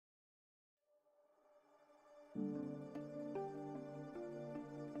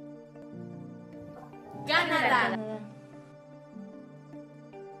Canada.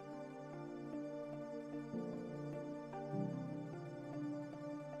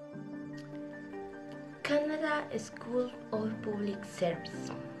 Canada School of Public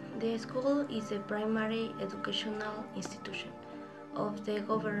Service. The school is a primary educational institution of the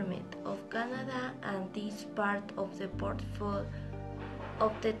Government of Canada and is part of the portfolio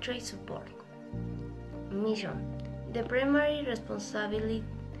of the Trade Support Mission. The primary responsibility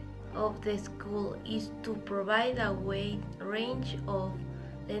of the school is to provide a wide range of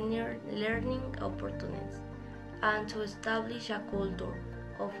learning opportunities and to establish a culture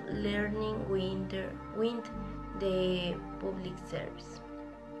of learning with the public service.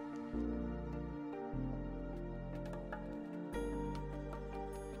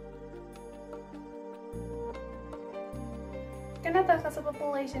 Canada has a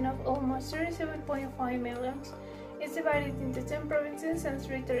population of almost 37.5 million. It's divided into 10 provinces and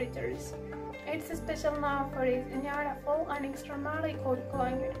 3 territories. It's special known for its Niagara Falls and extremely cold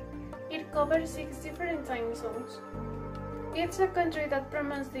climate. It covers 6 different time zones. It's a country that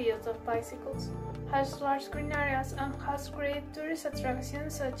promotes the use of bicycles, has large green areas, and has great tourist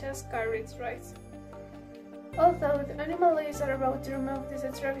attractions such as carriage rides. Although the animalists are about to remove these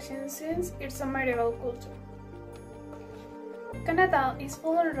attractions since it's a medieval culture. Canada is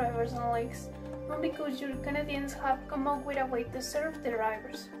full of rivers and lakes, and because Canadians have come up with a way to serve the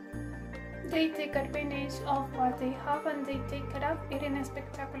rivers. They take advantage of what they have and they take it up in a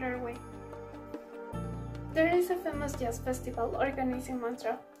spectacular way. There is a famous jazz festival organized in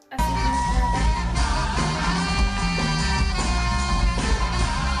Montreal, a city in Canada.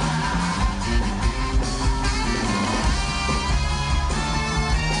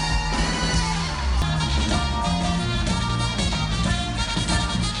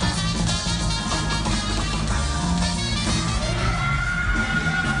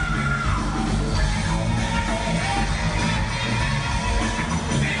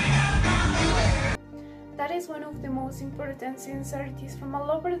 That is one of the most important since artists from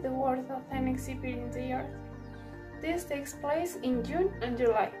all over the world attend exhibit in the art. This takes place in June and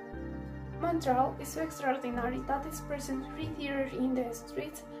July. Montreal is so extraordinary that it presents free theater in the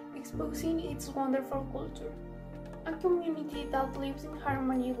streets, exposing its wonderful culture. A community that lives in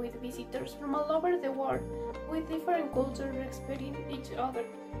harmony with visitors from all over the world, with different cultures respecting each other,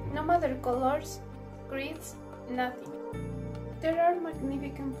 no matter colors, creeds, nothing. There are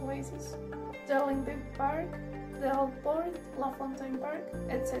magnificent places. The Olympic Park, the Old Port, La Fontaine Park,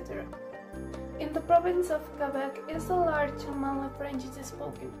 etc. In the province of Quebec is a large amount of French is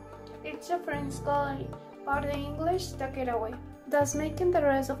spoken. It's a French colony, but the English took it away, thus making the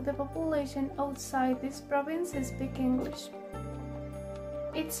rest of the population outside this province speak English.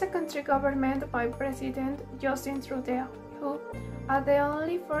 It's a country governed by President Justin Trudeau, who, at the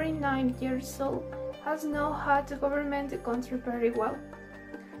only 49 years old, has now had to govern the country very well,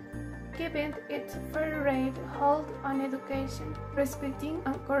 giving its fair rate hold on education, respecting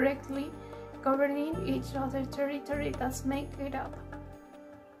and correctly governing each other territory that make it up.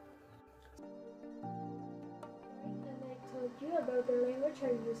 And I told you about the language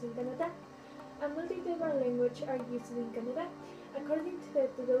are used in Canada. A multilingual language are used in Canada. According to the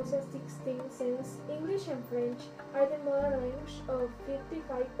 2016 census, English and French are the mother language of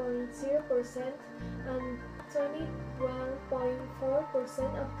 55.0% and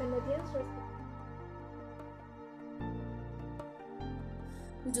 21.4% of Canadians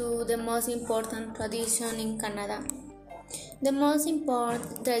Do the most important tradition in Canada. The most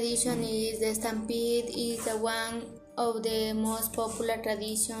important tradition is the stampede is the one of the most popular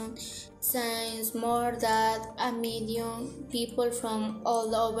traditions since more than 1 million people from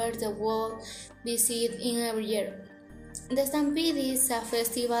all over the world visit in every year. The stampede is a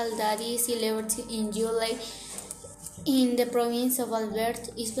festival that is celebrated in July in the province of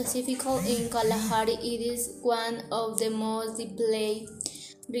Alberta, specifically in Kalahari. It is one of the most displayed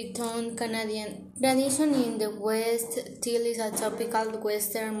return Canadian tradition in the West. Till is a typical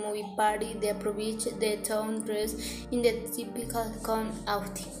Western movie party. The province, the town dress in the typical con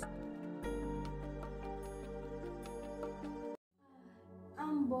outing.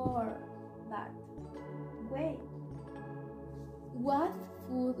 I'm bored, but wait, what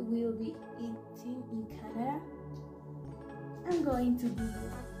food will be eaten in Canada? I'm going to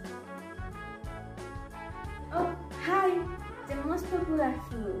Google. Oh, hi! The most popular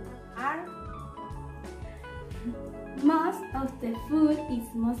food are... Most of the food is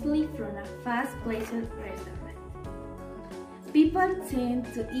mostly from a fast-paced restaurant. People tend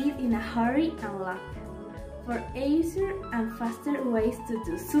to eat in a hurry and laugh. For easier and faster ways to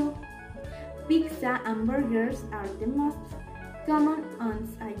do so, Pizza and burgers are the most common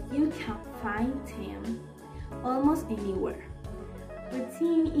ones and you can find them almost anywhere.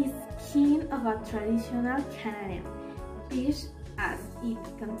 Poutine is king of a traditional Canadian dish as it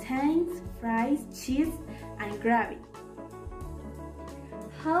contains fries, cheese, and gravy.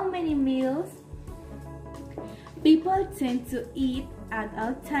 How many meals? People tend to eat at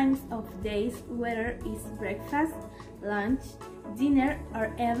all times of days, whether it's breakfast, lunch, dinner,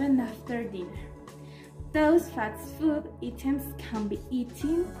 or even after dinner. Those fast food items can be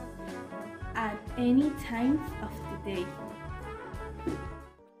eaten at any time of the day.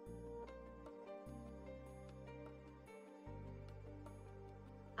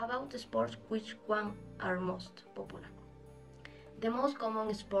 About the sports, which one are most popular? The most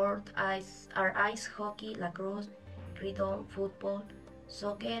common sports are ice hockey, lacrosse, rhythm, football,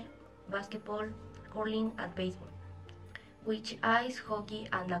 soccer, basketball, curling, and baseball. Which ice hockey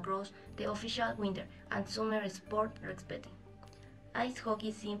and lacrosse the official winter and summer sport respectively. Ice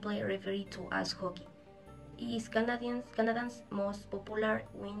hockey simply referred to as hockey. It is Canada's most popular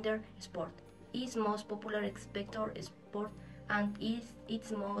winter sport. It is most popular spectator sport and is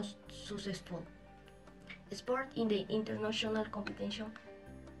its most successful sport in the international competition.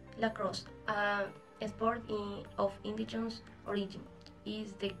 Lacrosse, a sport of indigenous origin,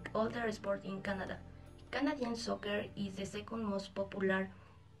 is the older sport in Canada. Canadian soccer is the second most popular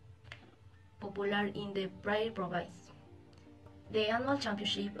in the Prairie Province. The annual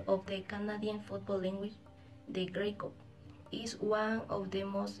championship of the Canadian Football League, the Grey Cup, is one of the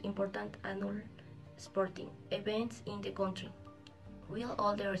most important annual sporting events in the country. While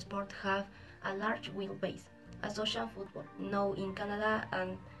other sports have a large wheelbase, as ocean football, known in Canada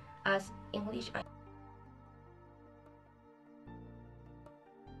and as English.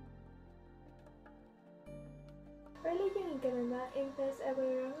 Religion in Canada entails a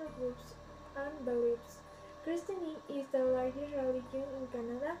variety of groups and beliefs. Christianity is the largest religion in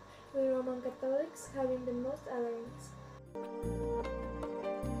Canada, with Roman Catholics having the most adherents.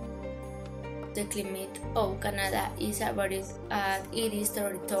 The climate of Canada is varied as it is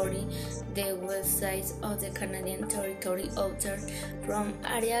territory. The west side of the Canadian territory offers from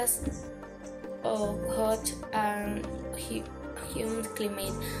areas of hot and humid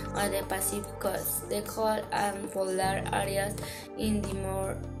climate on the Pacific coast, the cold and polar areas in the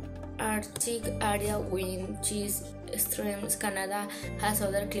more Arctic area, which is extremes. Canada has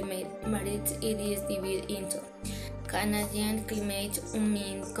other climate, but it is divided into Canadian climate,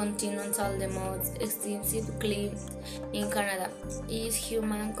 means continental. The most extensive climate in Canada is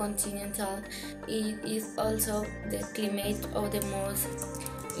humid continental. It is also the climate of the most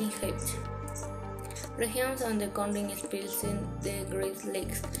inhabited regions on the country, especially the Great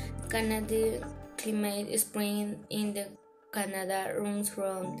Lakes. Canadian climate spring in the Canada runs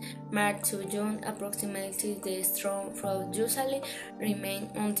from March to June. Approximately the storm frost usually remain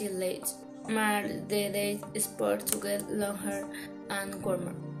until late March. The days start to get longer and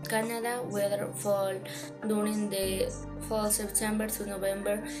warmer. Canada weather fall during the fall September to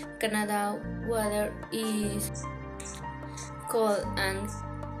November. Canada weather is cold and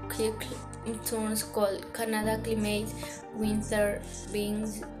quickly turns cold. Canada climate winter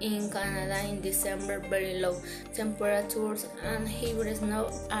beings in Canada in December very low temperatures and heavy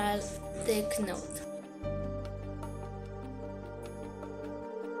snow are take note.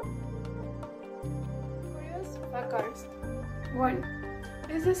 Curious facts. 1.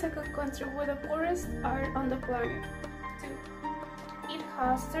 It's the second country with the poorest air on the planet. 2. It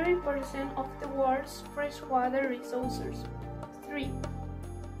has 30% of the world's freshwater resources. 3.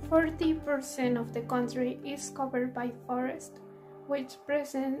 40% of the country is covered by forest, which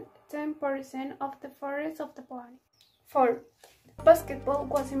present 10% of the forest of the planet. 4. Basketball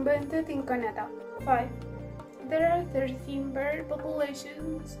was invented in Canada. 5. There are 13 bird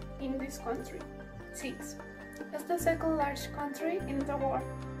populations in this country. 6. It's the second largest country in the world.